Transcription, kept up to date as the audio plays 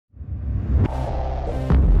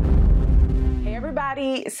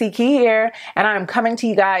everybody, Ckey here, and I'm coming to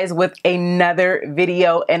you guys with another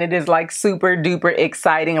video, and it is like super duper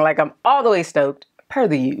exciting. Like, I'm all the way stoked per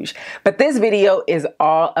the usual. But this video is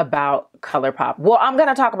all about Colourpop. Well, I'm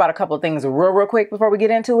gonna talk about a couple of things real quick before we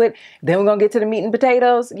get into it. Then we're gonna get to the meat and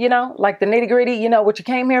potatoes, you know, like the nitty gritty, you know, what you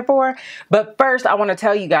came here for. But first, I want to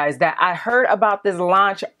tell you guys that I heard about this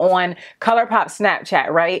launch on Colourpop Snapchat,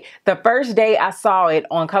 right? The first day I saw it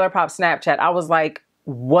on Colourpop Snapchat, I was like,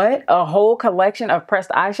 what? A whole collection of pressed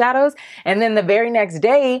eyeshadows? And then the very next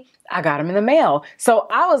day, I got them in the mail. So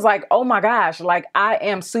I was like, oh my gosh, like I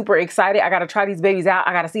am super excited. I got to try these babies out.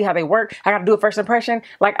 I got to see how they work. I got to do a first impression.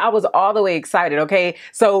 Like, I was all the way excited. Okay.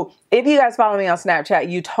 So if you guys follow me on Snapchat,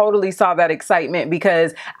 you totally saw that excitement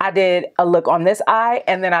because I did a look on this eye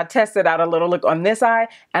and then I tested out a little look on this eye.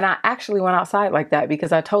 And I actually went outside like that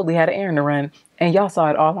because I totally had an errand to run. And y'all saw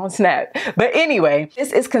it all on Snap. But anyway,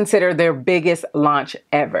 this is considered their biggest launch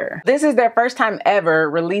ever. This is their first time ever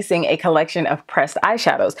releasing a collection of pressed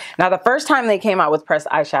eyeshadows. Now, the first time they came out with pressed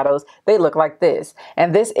eyeshadows, they look like this.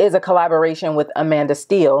 And this is a collaboration with Amanda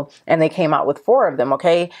Steele. And they came out with 4 of them,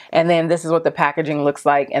 okay? And then this is what the packaging looks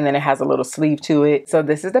like. And then it has a little sleeve to it. So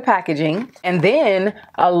this is the packaging. And then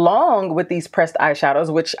along with these pressed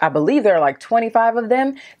eyeshadows, which I believe there are like 25 of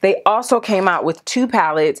them, they also came out with 2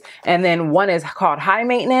 palettes. And then one is called High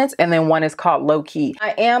Maintenance and then one is called Low Key.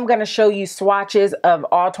 I am going to show you swatches of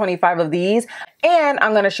all 25 of these, and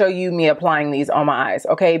I'm going to show you me applying these on my eyes,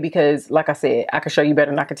 okay? Because like I said, I can show you better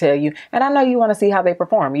than I can tell you, and I know you want to see how they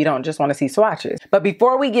perform. You don't just want to see swatches. But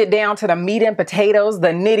before we get down to the meat and potatoes, the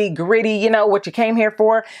nitty gritty, you know, what you came here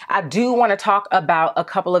for, I do want to talk about a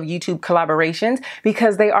couple of YouTube collaborations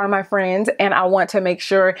because they are my friends, and I want to make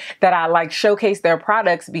sure that I like showcase their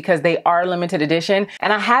products because they are limited edition,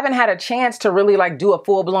 and I haven't had a chance to really like do a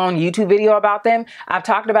full-blown YouTube video about them. I've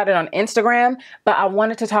talked about it on Instagram, but I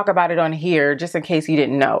wanted to talk about it on here just in case you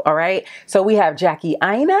didn't know. All right, so we have Jackie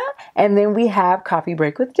Aina and then we have Coffee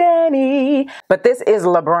Break with Jenny. But this is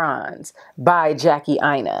LeBron's by Jackie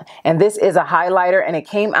Aina, and this is a highlighter, and it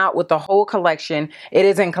came out with the whole collection. It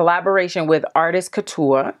is in collaboration with artist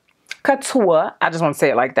Couture. I just want to say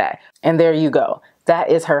it like that. And there you go. That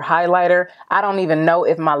is her highlighter. I don't even know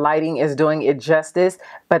if my lighting is doing it justice,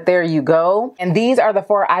 but there you go. And these are the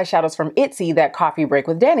 4 eyeshadows from Itsy that Coffee Break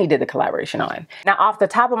with Danny did the collaboration on. Now, off the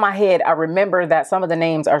top of my head, I remember that some of the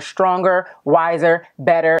names are Stronger, Wiser,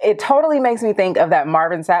 Better. It totally makes me think of that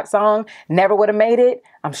Marvin Sapp song, Never Would Have Made It.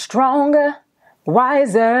 I'm stronger,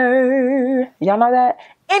 wiser. Y'all know that?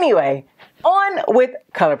 Anyway, on with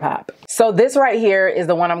Colourpop. So this right here is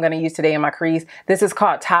the one I'm going to use today in my crease. This is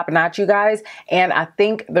called Top Notch, you guys. And I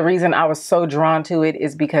think the reason I was so drawn to it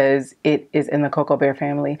is because it is in the Cocoa Bear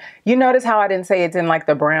family. You notice how I didn't say it's in like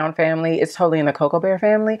the brown family? It's totally in the Cocoa Bear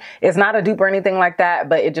family. It's not a dupe or anything like that,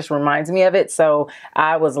 but it just reminds me of it. So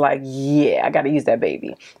I was like, yeah, I got to use that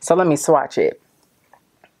baby. So let me swatch it.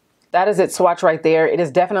 That is its swatch right there. It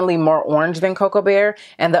is definitely more orange than Cocoa Bear.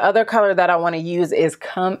 And the other color that I want to use is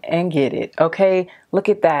Come and Get It. Okay, look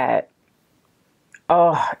at that.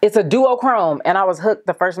 Oh, it's a duochrome. And I was hooked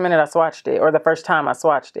the first minute I swatched it, or the first time I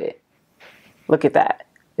swatched it. Look at that.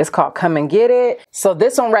 It's called Come and Get It. So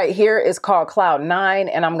this one right here is called Cloud 9,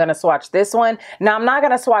 and I'm going to swatch this one. Now, I'm not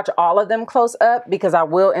going to swatch all of them close up because I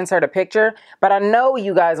will insert a picture, but I know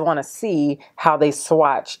you guys want to see how they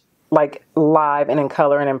swatch like live and in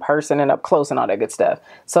color and in person and up close and all that good stuff.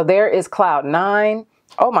 So there is Cloud 9.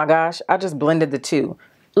 Oh my gosh, I just blended the 2.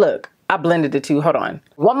 Look, I blended the 2. Hold on.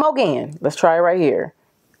 One more again. Let's try it right here.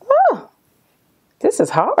 Oh, this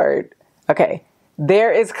is hard. Okay,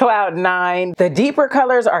 there is Cloud 9. The deeper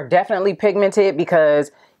colors are definitely pigmented because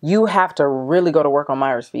you have to really go to work on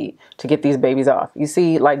Myra's feet to get these babies off. You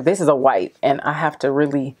see, like this is a white and I have to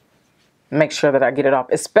really make sure that I get it off,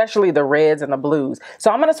 especially the reds and the blues.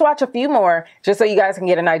 So I'm going to swatch a few more just so you guys can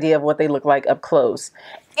get an idea of what they look like up close.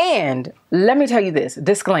 And let me tell you this,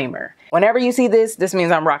 disclaimer. Whenever you see this, this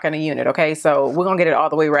means I'm rocking a unit, okay? So we're going to get it all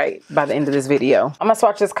the way right by the end of this video. I'm going to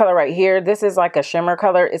swatch this color right here. This is like a shimmer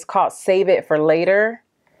color. It's called Save It for Later.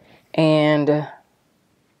 And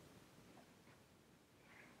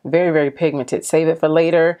very pigmented. Save It for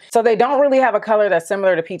Later. So they don't really have a color that's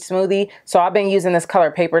similar to Peach Smoothie. So I've been using this color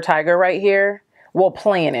Paper Tiger right here. Well,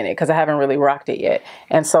 playing in it because I haven't really rocked it yet.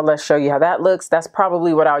 And so let's show you how that looks. That's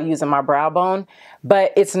probably what I'll use in my brow bone.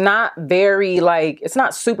 But it's not very like, it's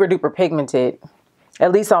not super duper pigmented,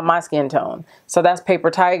 at least on my skin tone. So that's Paper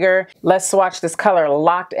Tiger. Let's swatch this color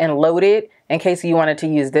Locked and Loaded in case you wanted to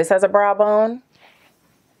use this as a brow bone.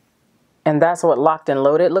 And that's what Locked and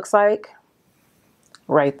Loaded looks like.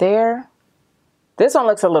 Right there. This one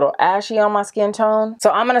looks a little ashy on my skin tone.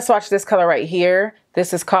 So I'm gonna swatch this color right here.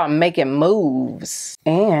 This is called Making Moves.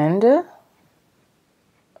 And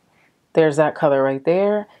there's that color right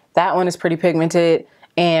there. That one is pretty pigmented.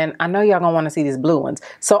 And I know y'all gonna wanna see these blue ones.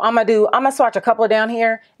 So I'm gonna swatch a couple down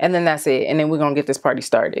here and then that's it. And then we're gonna get this party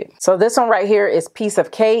started. So this one right here is Piece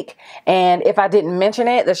of Cake. And if I didn't mention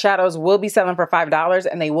it, the shadows will be selling for $5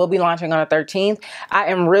 and they will be launching on the 13th. I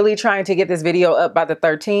am really trying to get this video up by the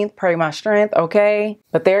 13th, pray my strength, okay?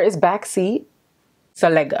 But there is Backseat. So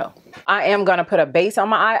let go. I am gonna put a base on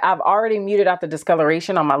my eye. I've already muted out the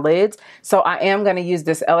discoloration on my lids. So I am gonna use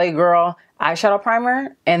this LA Girl eyeshadow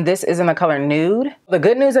primer, and this is in the color Nude. The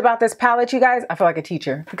good news about this palette, you guys, I feel like a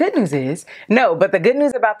teacher. The good news is, but the good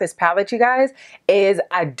news about this palette, you guys, is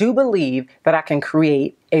I do believe that I can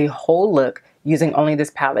create a whole look using only this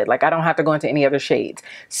palette. Like I don't have to go into any other shades.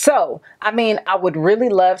 So, I mean, I would really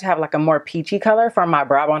love to have like a more peachy color for my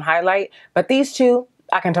brow bone highlight, but these two,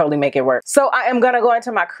 I can totally make it work. So I am gonna go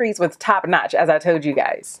into my crease with Top Notch, as I told you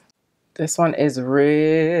guys. This one is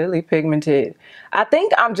really pigmented. I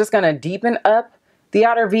think I'm just gonna deepen up the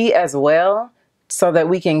outer V as well so that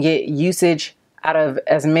we can get usage out of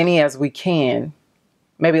as many as we can.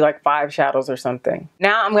 Maybe like 5 shadows or something.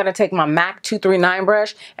 Now I'm gonna take my MAC 239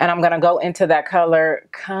 brush and I'm gonna go into that color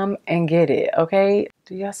Come and Get It, okay?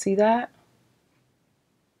 Do y'all see that?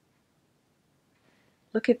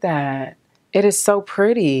 Look at that. It is so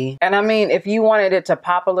pretty. And I mean, if you wanted it to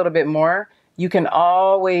pop a little bit more, you can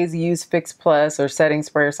always use Fix Plus or setting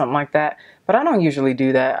spray or something like that. But I don't usually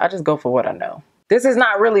do that. I just go for what I know. This is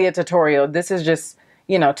not really a tutorial. This is just,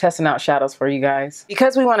 you know, testing out shadows for you guys.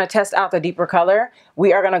 Because we want to test out the deeper color,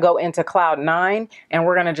 we are going to go into Cloud 9 and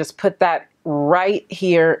we're going to just put that right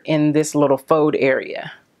here in this little fold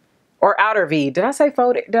area. Or outer V. Did I say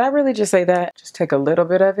fold? Did I really just say that? Just take a little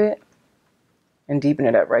bit of it and deepen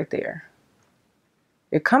it up right there.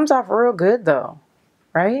 It comes off real good though,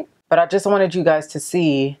 right? But I just wanted you guys to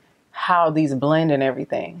see how these blend and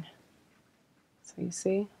everything. So you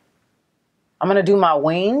see? I'm gonna do my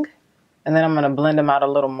wing and then I'm gonna blend them out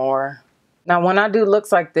a little more. Now when I do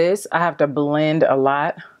looks like this, I have to blend a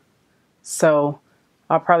lot. So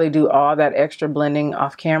I'll probably do all that extra blending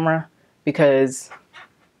off camera because,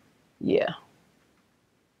 yeah.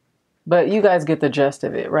 But you guys get the gist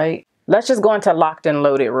of it, right? Let's just go into Locked and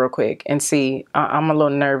Loaded real quick and see. I'm a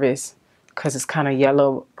little nervous because it's kind of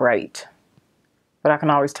yellow bright, but I can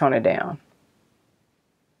always tone it down.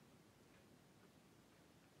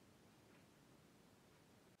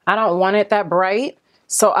 I don't want it that bright,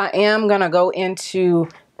 so I am gonna go into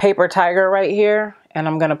Paper Tiger right here and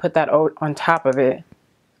I'm gonna put that on top of it.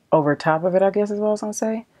 Over top of it, I guess is what I was gonna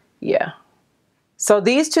say. Yeah. So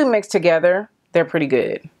these two mixed together, they're pretty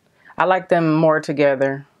good. I like them more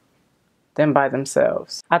together than by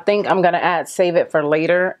themselves. I think I'm gonna add Save It for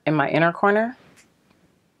Later in my inner corner.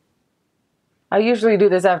 I usually do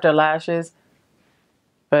this after lashes,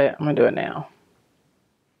 but I'm gonna do it now.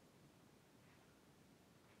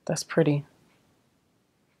 That's pretty.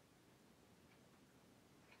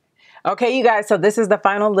 Okay, you guys, so this is the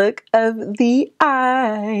final look of the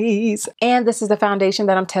eyes. And this is the foundation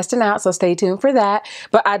that I'm testing out, so stay tuned for that.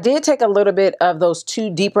 But I did take a little bit of those 2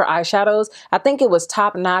 deeper eyeshadows. I think it was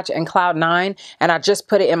Top Notch and Cloud 9, and I just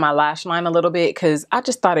put it in my lash line a little bit because I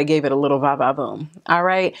just thought it gave it a little va-va-boom. All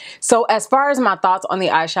right, so as far as my thoughts on the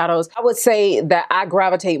eyeshadows, I would say that I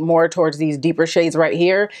gravitate more towards these deeper shades right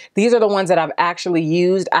here. These are the ones that I've actually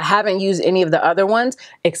used. I haven't used any of the other ones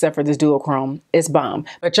except for this duochrome. It's bomb.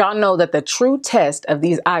 But y'all know that the true test of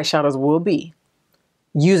these eyeshadows will be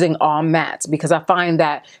using all mattes, because I find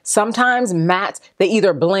that sometimes mattes, they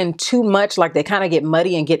either blend too much, like they kind of get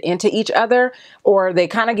muddy and get into each other, or they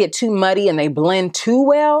kind of get too muddy and they blend too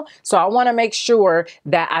well. So I want to make sure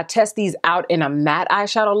that I test these out in a matte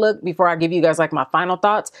eyeshadow look before I give you guys like my final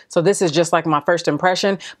thoughts. So this is just like my first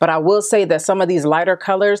impression, but I will say that some of these lighter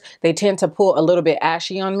colors, they tend to pull a little bit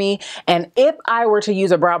ashy on me. And if I were to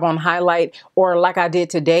use a brow bone highlight, or like I did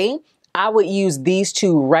today, I would use these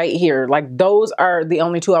 2 right here. Like those are the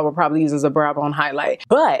only 2 I would probably use as a brow bone highlight.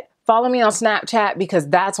 But follow me on Snapchat because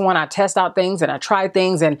that's when I test out things and I try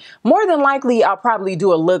things, and more than likely I'll probably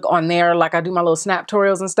do a look on there like I do my little snap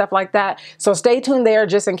tutorials and stuff like that. So stay tuned there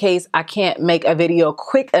just in case I can't make a video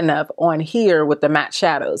quick enough on here with the matte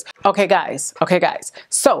shadows. Okay guys,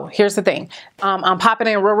 so here's the thing. I'm popping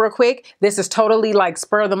in real quick. This is totally like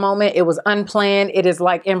spur of the moment. It was unplanned. It is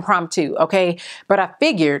like impromptu, okay? But I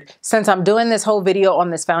figured since I'm doing this whole video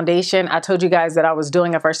on this foundation, I told you guys that I was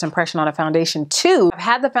doing a first impression on a foundation too. I've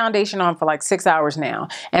had the foundation foundation on for like 6 hours now.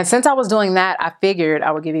 And since I was doing that, I figured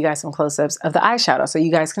I would give you guys some close-ups of the eyeshadow so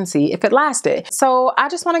you guys can see if it lasted. So I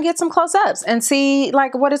just want to get some close-ups and see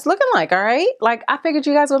like what it's looking like, all right? Like I figured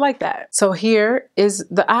you guys would like that. So here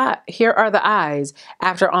are the eyes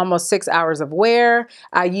after almost 6 hours of wear.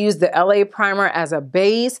 I used the LA primer as a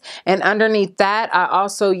base, and underneath that I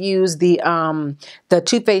also used the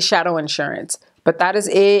Too Faced Shadow Insurance. But that is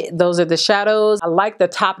it. Those are the shadows. I like the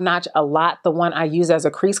Top Notch a lot, the one I use as a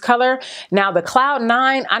crease color. Now the Cloud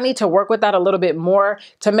 9, I need to work with that a little bit more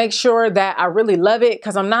to make sure that I really love it,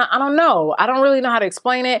 because I don't know. I don't really know how to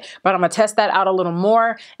explain it, but I'm gonna test that out a little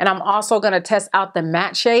more. And I'm also gonna test out the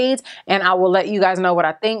matte shades, and I will let you guys know what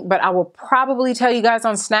I think, but I will probably tell you guys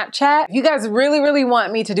on Snapchat. If you guys really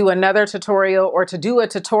want me to do another tutorial or to do a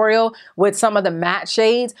tutorial with some of the matte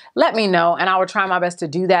shades, let me know, and I will try my best to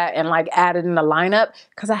do that and like add it in the lineup,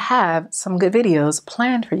 because I have some good videos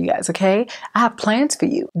planned for you guys, okay? I have plans for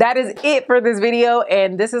you. That is it for this video,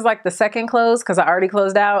 and this is like the second close because I already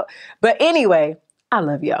closed out. But anyway, I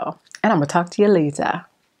love y'all, and I'm gonna talk to you later.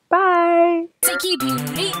 Bye.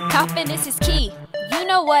 CkeyBeauty, confidence is key. You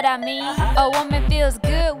know what I mean. A woman feels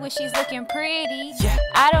good when she's looking pretty.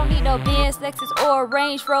 I don't need no Benz, Lexus, or a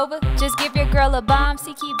Range Rover. Just give your girl a bomb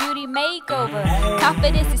CkeyBeauty makeover.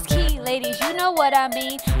 Confidence is key, ladies, you know what I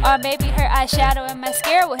mean. Or maybe her eyeshadow and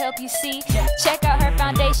mascara will help you see. Check out her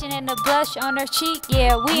foundation and the blush on her cheek.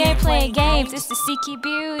 Yeah, we ain't playing games, it's the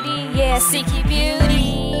CkeyBeauty. Yeah,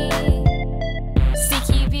 CkeyBeauty.